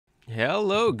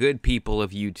Hello, good people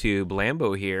of YouTube.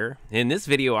 Lambo here. In this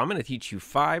video, I'm going to teach you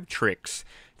 5 tricks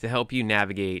to help you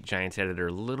navigate Giants Editor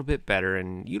a little bit better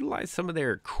and utilize some of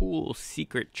their cool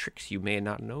secret tricks you may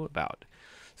not know about.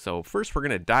 So first, we're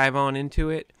going to dive on into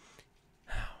it.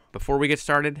 Before we get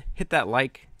started, hit that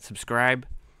like, subscribe.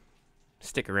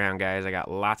 Stick around, guys. I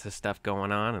got lots of stuff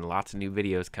going on and lots of new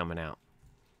videos coming out.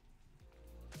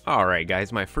 Alright,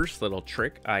 guys. My first little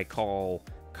trick I call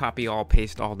copy all,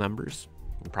 paste all numbers.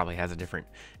 It probably has a different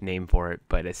name for it,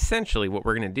 but essentially what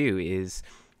we're going to do is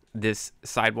this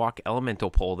sidewalk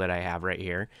elemental pole that I have right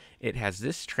here, it has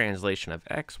this translation of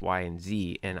X, Y, and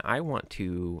Z, and I want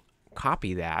to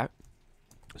copy that.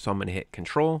 So I'm going to hit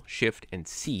Control, Shift, and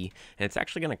C, and it's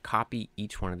actually going to copy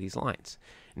each one of these lines.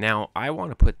 Now, I want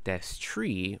to put this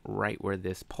tree right where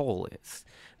this pole is,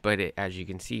 but as you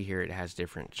can see here, it has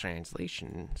different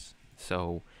translations.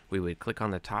 So we would click on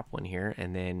the top one here,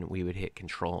 and then we would hit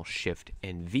Control, Shift,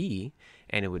 and V,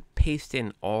 and it would paste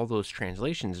in all those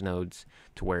translations nodes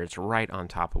to where it's right on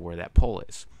top of where that pole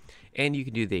is. And you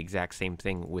can do the exact same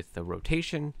thing with the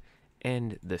rotation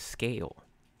and the scale.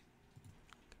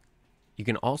 You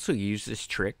can also use this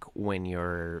trick when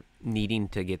you're needing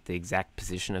to get the exact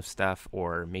position of stuff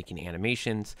or making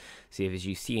animations. See, as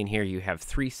you see in here, you have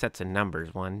 3 sets of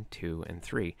numbers, 1, 2, and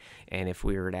 3. And if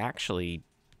we were to actually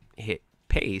hit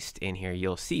paste in here,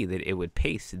 you'll see that it would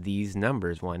paste these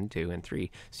numbers 1, 2, and 3.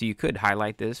 So you could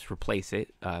highlight this, replace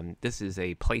it. This is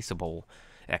a placeable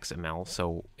XML,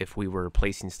 so if we were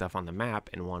placing stuff on the map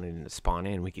and wanted it to spawn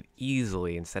in, we could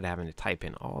easily, instead of having to type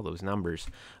in all those numbers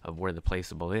of where the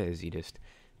placeable is, you just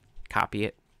copy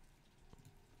it,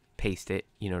 paste it.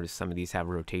 You notice some of these have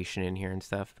rotation in here and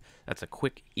stuff. That's a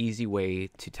quick, easy way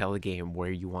to tell the game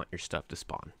where you want your stuff to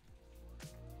spawn.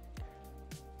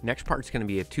 Next part is going to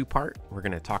be a 2-part. We're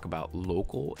going to talk about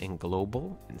local and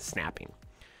global and snapping.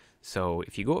 So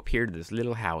if you go up here to this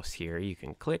little house here, you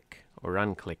can click or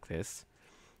unclick this,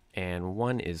 and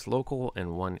one is local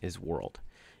and one is world.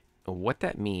 What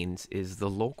that means is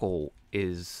the local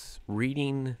is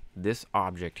reading this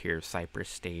object here, Cypress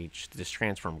Stage, this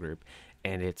transform group,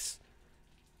 and it's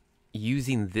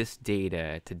using this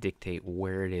data to dictate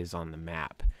where it is on the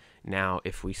map. Now,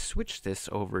 if we switch this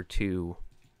over to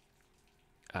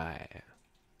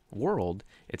world,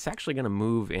 it's actually going to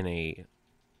move in a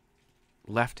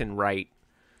left and right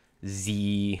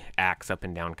Z axis up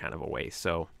and down kind of a way.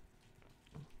 So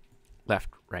left,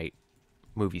 right,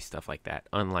 movie stuff like that.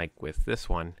 Unlike with this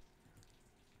one,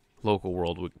 local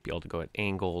world would be able to go at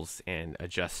angles and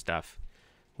adjust stuff,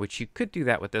 which you could do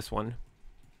that with this one.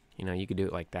 You know, you could do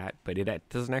it like that, but it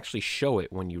doesn't actually show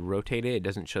it when you rotate it. It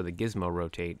doesn't show the gizmo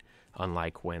rotate,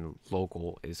 unlike when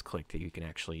local is clicked, that you can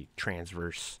actually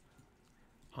transverse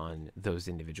on those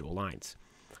individual lines.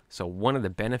 So one of the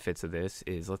benefits of this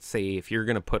is, let's say if you're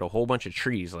going to put a whole bunch of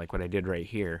trees like what I did right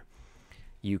here,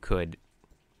 you could,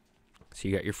 so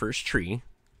you got your first tree,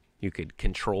 you could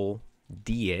Control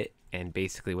D it, and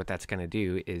basically what that's going to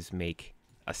do is make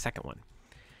a second one.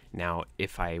 Now,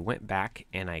 if I went back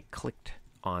and I clicked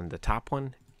on the top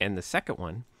one and the second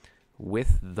one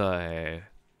with the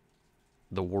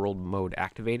world mode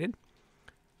activated,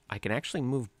 I can actually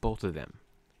move both of them.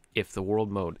 If the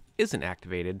world mode isn't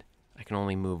activated, I can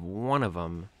only move one of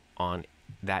them on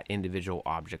that individual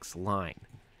object's line.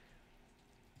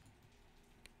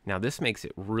 Now, this makes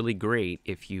it really great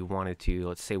if you wanted to,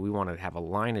 let's say we wanted to have a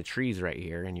line of trees right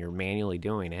here and you're manually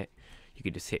doing it. You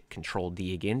could just hit Control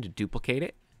D again to duplicate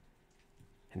it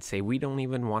and say we don't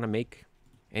even want to make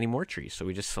any more trees. So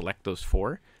we just select those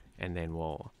 4 and then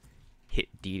we'll hit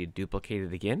D to duplicate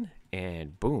it again,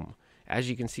 and boom. As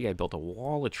you can see, I built a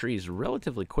wall of trees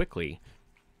relatively quickly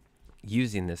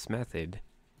using this method.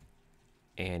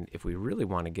 And if we really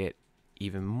want to get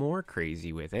even more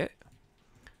crazy with it,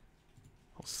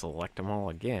 we'll select them all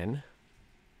again.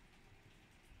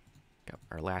 Got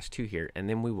our last 2 here, and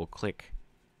then we will click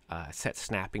set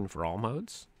snapping for all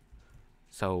modes.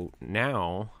 So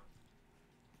now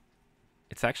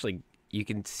it's actually, you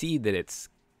can see that it's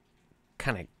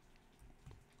kind of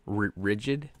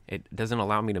rigid. It doesn't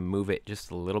allow me to move it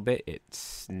just a little bit. It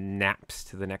snaps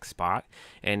to the next spot.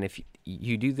 And if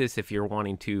you do this, if you're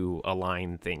wanting to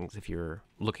align things, if you're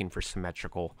looking for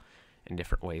symmetrical in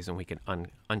different ways, and we can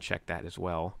uncheck that as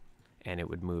well, and it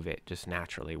would move it just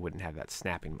naturally. It wouldn't have that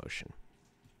snapping motion.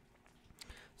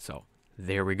 So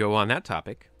there we go on that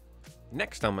topic.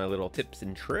 Next on my little tips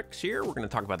and tricks here, we're going to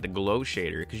talk about the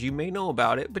glowShader, because you may know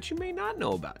about it, but you may not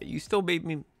know about it. You still may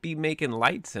be making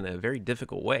lights in a very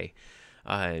difficult way.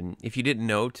 If you didn't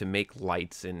know, to make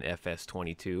lights in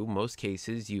FS22, most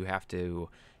cases you have to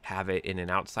have it in an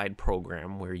outside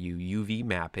program where you UV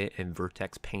map it and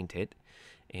vertex paint it.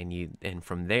 and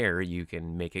from there you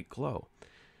can make it glow.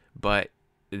 But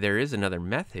there is another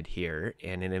method here,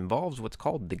 and it involves what's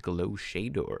called the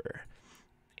glowShader.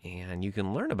 And you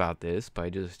can learn about this by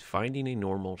just finding a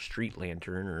normal street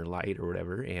lantern or light or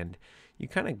whatever, and you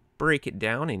kind of break it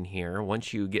down in here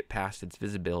once you get past its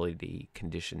visibility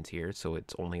conditions here. So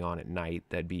it's only on at night.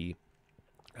 That'd be,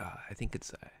 I think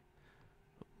it's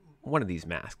one of these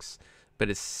masks.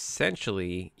 But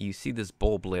essentially, you see this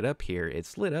bulb lit up here.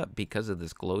 It's lit up because of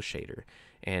this glowShader.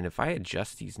 And if I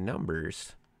adjust these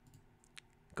numbers,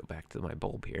 go back to my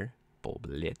bulb here, bulb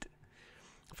lit.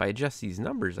 If I adjust these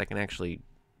numbers, I can actually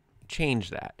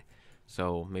change that.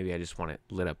 So maybe I just want it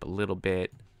lit up a little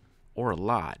bit or a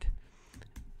lot.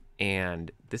 And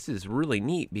this is really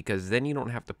neat because then you don't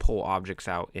have to pull objects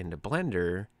out into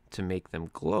Blender to make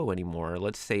them glow anymore.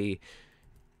 Let's say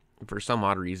for some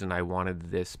odd reason I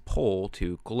wanted this pole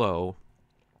to glow.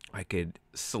 I could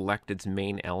select its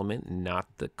main element, not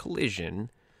the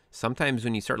collision. Sometimes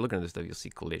when you start looking at this stuff, you'll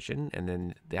see collision, and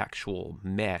then the actual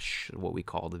mesh, what we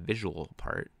call the visual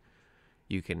part.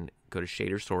 You can go to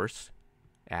shader source,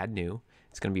 add new.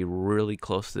 It's going to be really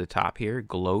close to the top here,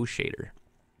 glowShader.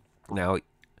 Now,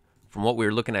 from what we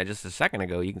were looking at just a second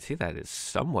ago, you can see that it's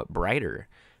somewhat brighter.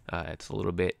 It's a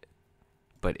little bit,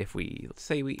 but if we, let's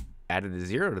say we added a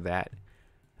 0 to that,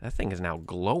 that thing is now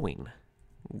glowing.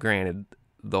 Granted,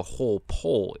 the whole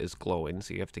pole is glowing,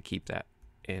 so you have to keep that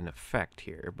in effect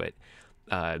here. But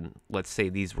let's say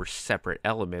these were separate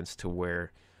elements to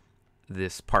where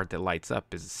this part that lights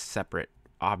up is a separate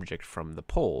object from the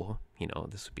pole. You know,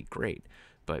 this would be great.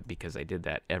 But because I did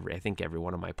that, I think every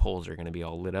one of my poles are going to be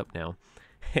all lit up now.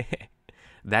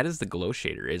 That is the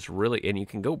glowShader. It's really, and you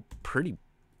can go pretty,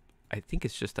 I think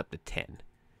it's just up to 10.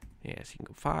 Yeah, so you can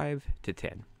go 5 to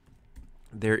 10.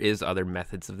 There is other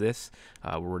methods of this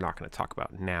we're not going to talk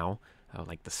about now,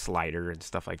 like the slider and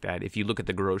stuff like that. If you look at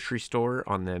the grocery store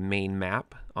on the main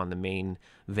map, on the main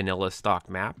vanilla stock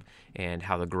map, and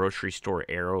how the grocery store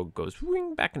arrow goes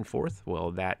ring back and forth, well,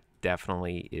 that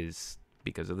definitely is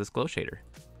because of this glowShader.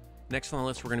 Next on the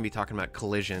list, we're going to be talking about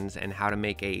collisions and how to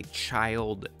make a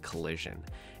child collision.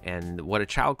 And what a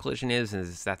child collision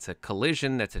is that's a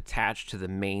collision that's attached to the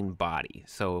main body.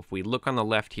 So if we look on the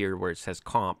left here where it says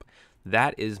comp,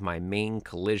 that is my main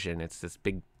collision. It's this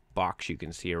big box you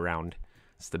can see around.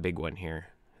 It's the big one here.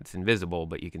 It's invisible,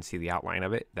 but you can see the outline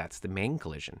of it. That's the main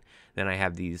collision. Then I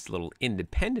have these little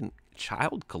independent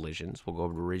child collisions. We'll go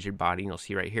over to rigid body, and you'll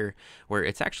see right here where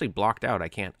it's actually blocked out. I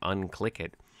can't unclick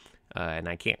it, and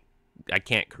I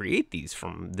can't create these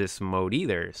from this mode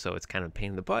either. So it's kind of a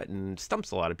pain in the butt and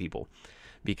stumps a lot of people,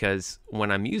 because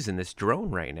when I'm using this drone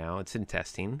right now, it's in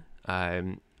testing.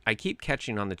 I keep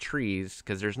catching on the trees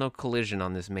because there's no collision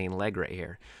on this main leg right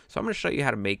here. So I'm going to show you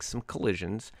how to make some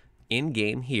collisions in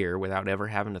game here without ever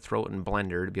having to throw it in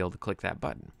Blender to be able to click that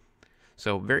button.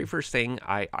 So very first thing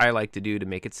I like to do to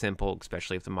make it simple,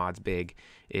 especially if the mod's big,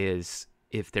 is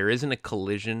if there isn't a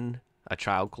collision, a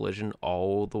child collision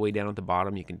all the way down at the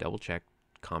bottom, you can double check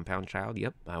compound child.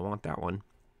 Yep, I want that one.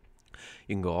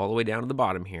 You can go all the way down to the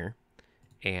bottom here,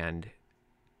 and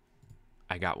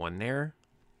I got one there.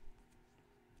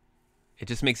 It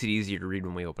just makes it easier to read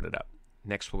when we open it up.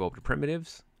 Next, we'll go over to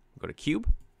primitives, go to cube.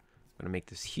 I'm going to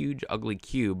make this huge, ugly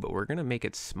cube, but we're going to make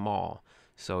it small.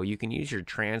 So you can use your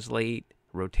translate,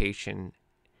 rotation,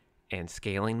 and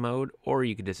scaling mode, or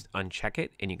you can just uncheck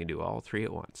it and you can do all three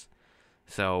at once.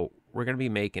 So we're going to be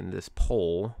making this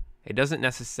pole. It doesn't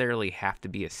necessarily have to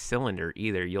be a cylinder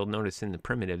either. You'll notice in the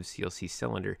primitives, you'll see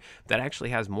cylinder. That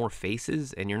actually has more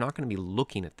faces, and you're not going to be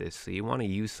looking at this. So you want to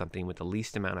use something with the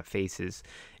least amount of faces.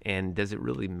 And does it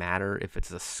really matter if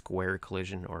it's a square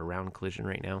collision or a round collision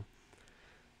right now?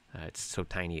 It's so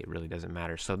tiny, it really doesn't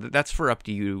matter. So that's for up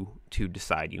to you to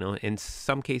decide. You know, in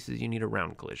some cases, you need a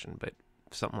round collision, but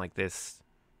something like this,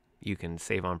 you can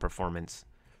save on performance.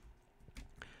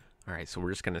 All right, so we're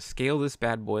just going to scale this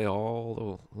bad boy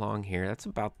all along here. That's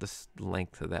about the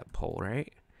length of that pole,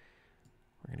 right?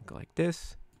 We're going to go like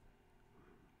this.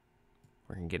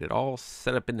 We're going to get it all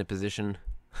set up into position.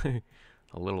 A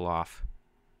little off.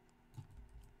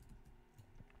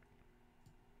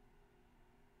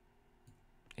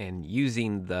 And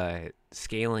using the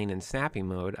scaling and snapping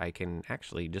mode, I can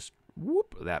actually just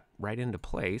whoop that right into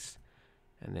place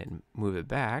and then move it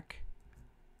back.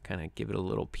 Kind of give it a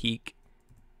little peek.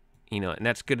 You know, and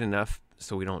that's good enough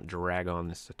so we don't drag on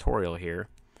this tutorial here.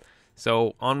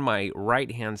 So on my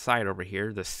right-hand side over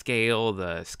here, the scale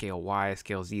Y,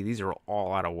 scale Z, these are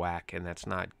all out of whack, and that's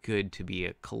not good to be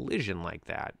a collision like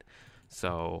that.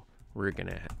 So we're going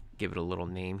to give it a little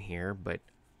name here, but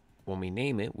when we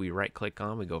name it, we right click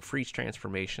on, we go freeze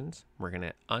transformations. We're going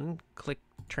to unclick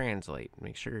translate.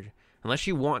 Make sure, unless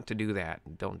you want to do that,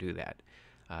 don't do that.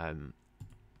 Then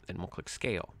we'll click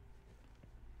scale.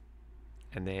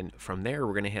 And then from there,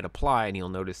 we're going to hit apply, and you'll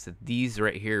notice that these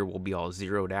right here will be all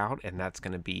zeroed out, and that's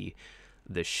going to be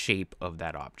the shape of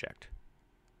that object.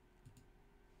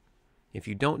 If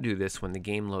you don't do this, when the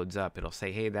game loads up, it'll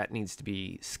say, hey, that needs to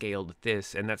be scaled at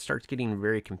this, and that starts getting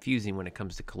very confusing when it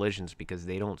comes to collisions because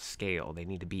they don't scale. They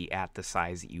need to be at the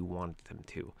size that you want them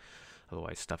to.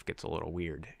 Otherwise, stuff gets a little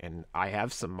weird. And I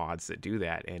have some mods that do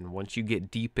that, and once you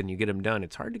get deep and you get them done,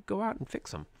 it's hard to go out and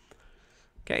fix them.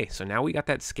 Okay, so now we got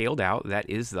that scaled out. That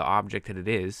is the object that it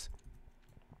is.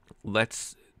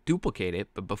 Let's duplicate it,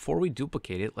 but before we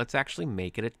duplicate it, let's actually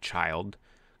make it a child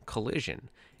collision.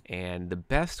 And the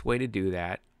best way to do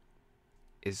that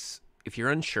is, if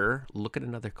you're unsure, look at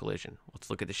another collision.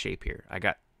 Let's look at the shape here. I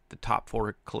got the top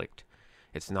 4 clicked.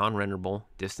 It's non-renderable,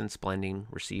 distance blending,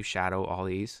 receive shadow, all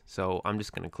these. So I'm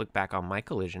just going to click back on my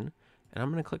collision, and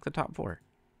I'm going to click the top 4.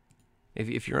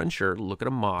 If you're unsure, look at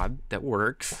a mod that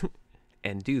works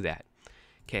and do that.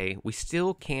 Okay, we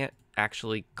still can't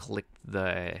actually click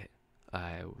the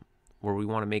where we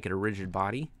want to make it a rigid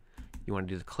body. You want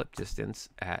to do the clip distance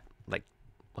at, like,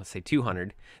 let's say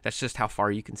 200. That's just how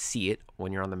far you can see it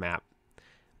when you're on the map.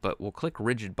 But we'll click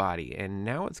rigid body, and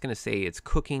now it's going to say it's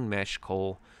cooking mesh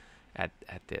coal at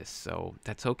this, so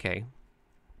that's okay.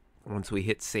 Once we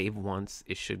hit save once,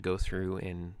 it should go through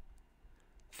and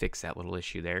fix that little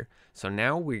issue there. So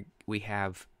now we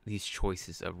have these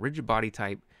choices of rigid body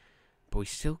type, but we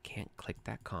still can't click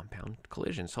that compound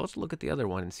collision. So let's look at the other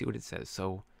one and see what it says.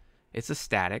 So it's a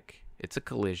static, it's a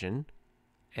collision,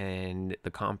 and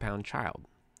the compound child.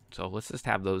 So let's just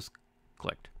have those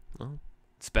clicked. Well,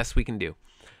 it's the best we can do.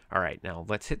 All right, now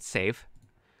let's hit save.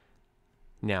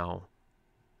 Now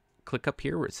click up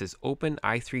here where it says open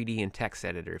i3D and text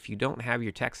editor. If you don't have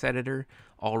your text editor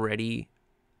already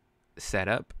set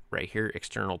up, right here,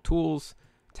 external tools,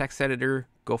 text editor,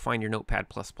 go find your Notepad++.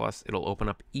 It'll open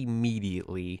up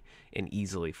immediately and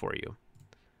easily for you.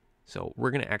 So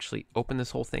we're going to actually open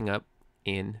this whole thing up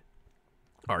in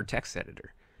our text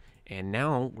editor. And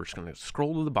now we're just going to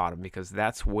scroll to the bottom because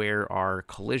that's where our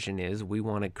collision is. We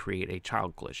want to create a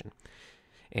child collision.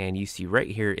 And you see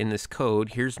right here in this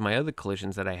code, here's my other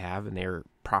collisions that I have, and they're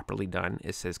properly done.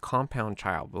 It says compound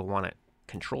child. We'll want to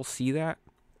Control-C that,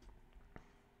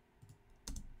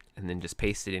 and then just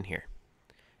paste it in here.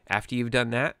 After you've done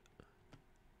that,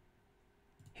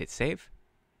 hit save.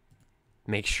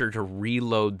 Make sure to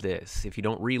reload this. If you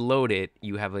don't reload it,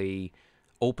 you have a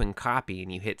open copy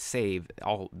and you hit save,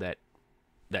 all that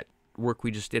work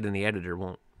we just did in the editor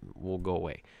will go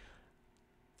away.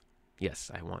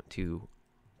 Yes, I want to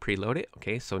preload it.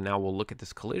 Okay, so now we'll look at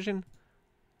this collision.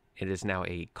 It is now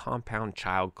a compound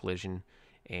child collision,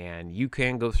 and you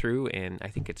can go through, and I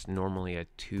think it's normally a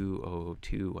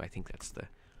 202. I think that's the,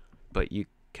 but you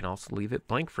can also leave it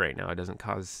blank for right now. It doesn't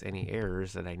cause any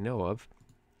errors that I know of.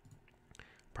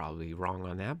 Probably wrong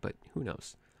on that, but who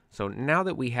knows. So now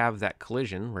that we have that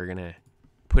collision, we're gonna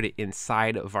put it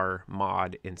inside of our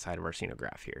mod, inside of our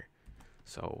scenograph here.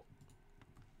 So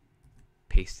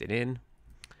paste it in.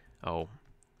 Oh,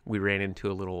 we ran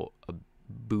into a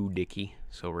boo dicky,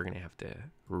 so we're gonna have to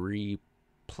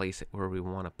replace it where we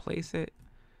want to place it.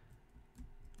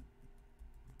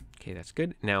 Okay, that's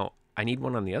good. Now I need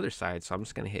one on the other side, so I'm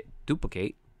just gonna hit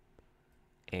duplicate.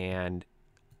 And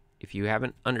if you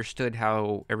haven't understood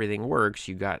how everything works,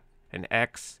 you got an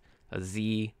X, a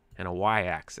Z, and a Y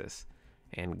axis.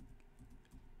 And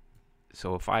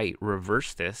so if I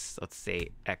reverse this, let's say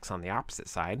X on the opposite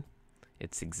side,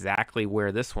 it's exactly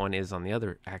where this one is on the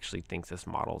other. I actually think this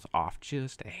model is off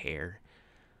just a hair.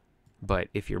 But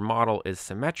if your model is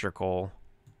symmetrical,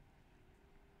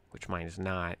 which mine is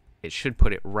not, it should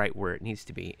put it right where it needs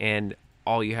to be. And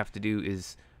all you have to do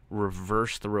is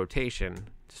reverse the rotation,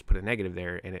 just put a negative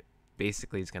there, and it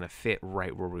basically is going to fit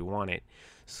right where we want it.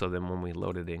 So then when we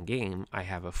load it in game, I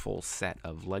have a full set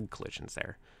of leg collisions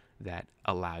there that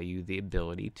allow you the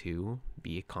ability to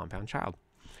be a compound child.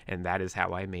 And that is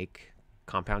how I make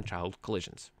compound child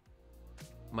collisions.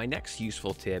 My next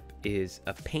useful tip is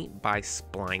a paint by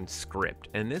spline script,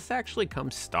 and this actually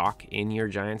comes stock in your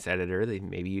Giants editor that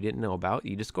maybe you didn't know about.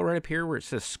 You just go right up here where it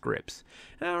says scripts.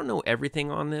 And I don't know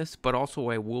everything on this, but also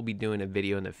I will be doing a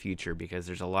video in the future because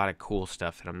there's a lot of cool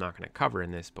stuff that I'm not going to cover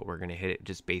in this, but we're going to hit it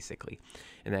just basically.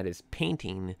 And that is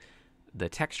painting the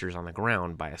textures on the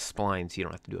ground by a spline so you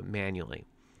don't have to do it manually.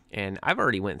 And I've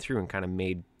already went through and kind of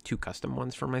made 2 custom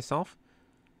ones for myself,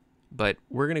 but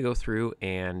we're going to go through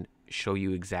and show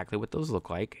you exactly what those look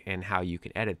like and how you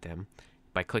can edit them.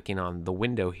 by clicking on the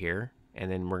window here,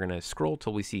 and then we're going to scroll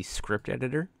till we see script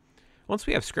editor. Once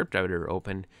we have script editor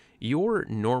open, your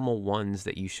normal ones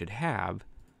that you should have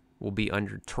will be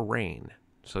under terrain.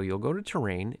 So you'll go to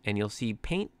terrain and you'll see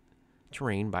paint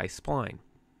terrain by spline.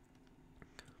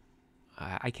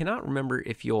 I cannot remember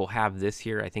if you'll have this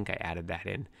here. I think I added that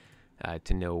in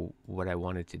to know what I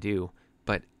wanted to do.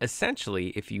 But essentially,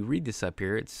 if you read this up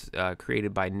here, it's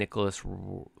created by Nicholas.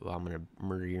 I'm going to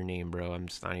murder your name, bro. I'm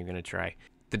just not even going to try.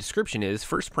 The description is,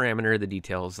 first parameter of the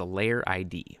detail is the layer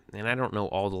ID. And I don't know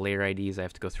all the layer IDs. I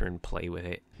have to go through and play with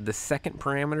it. The second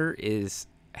parameter is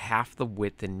half the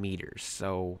width in meters.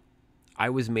 So I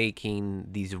was making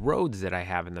these roads that I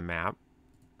have in the map.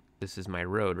 This is my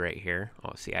road right here.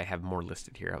 Oh, see, I have more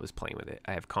listed here. I was playing with it.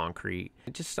 I have concrete.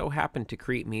 It just so happened to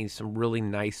create me some really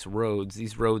nice roads.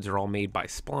 These roads are all made by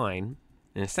spline.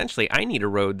 And essentially, I need a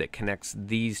road that connects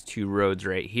these two roads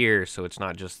right here, so it's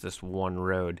not just this one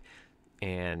road.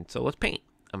 And so let's paint.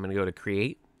 I'm going to go to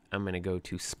create. I'm going to go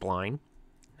to spline.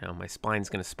 Now my spline's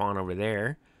going to spawn over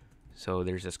there. So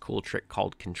there's this cool trick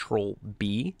called Control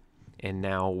B. And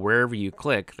now wherever you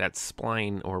click, that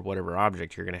spline or whatever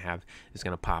object you're going to have is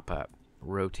going to pop up.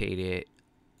 Rotate it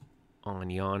on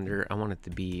yonder. I want it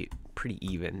to be pretty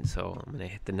even, so I'm going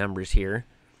to hit the numbers here.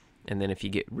 And then if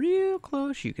you get real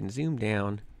close, you can zoom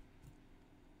down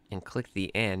and click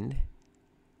the end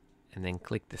and then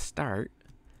click the start.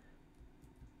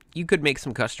 You could make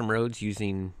some custom roads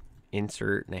using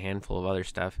insert and a handful of other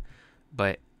stuff,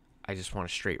 but I just want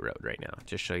a straight road right now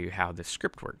to show you how the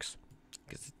script works.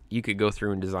 Because you could go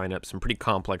through and design up some pretty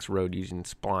complex road using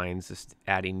splines, just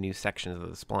adding new sections of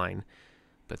the spline.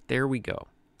 But there we go.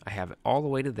 I have it all the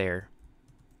way to there.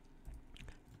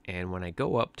 And when I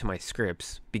go up to my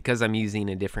scripts, because I'm using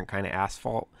a different kind of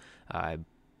asphalt,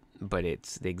 but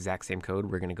it's the exact same code,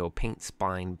 we're going to go paint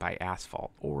spline by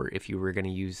asphalt. Or if you were going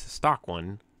to use the stock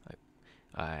one,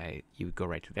 you would go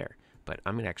right to there. But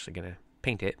I'm actually going to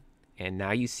paint it. And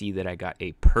now you see that I got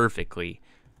a perfectly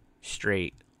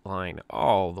straight line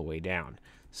all the way down.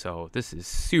 So this is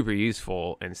super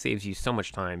useful and saves you so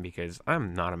much time, because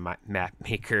I'm not a map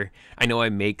maker. I know I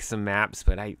make some maps,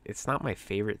 but it's not my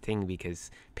favorite thing,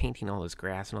 because painting all this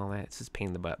grass and all that, it's just pain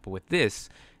in the butt. But with this,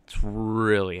 it's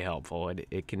really helpful.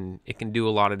 It can do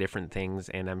a lot of different things,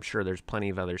 and I'm sure there's plenty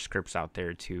of other scripts out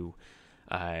there too,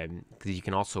 because you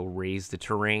can also raise the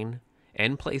terrain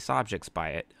and place objects by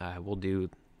it. We'll do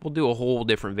a whole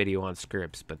different video on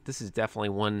scripts, but this is definitely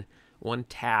one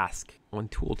task, one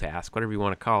tool task, whatever you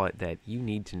want to call it, that you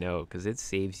need to know, because it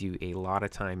saves you a lot of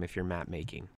time if you're map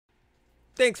making.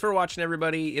 Thanks for watching,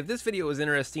 everybody. If this video was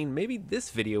interesting, maybe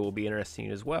this video will be interesting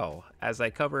as well, as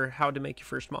I cover how to make your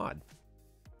first mod.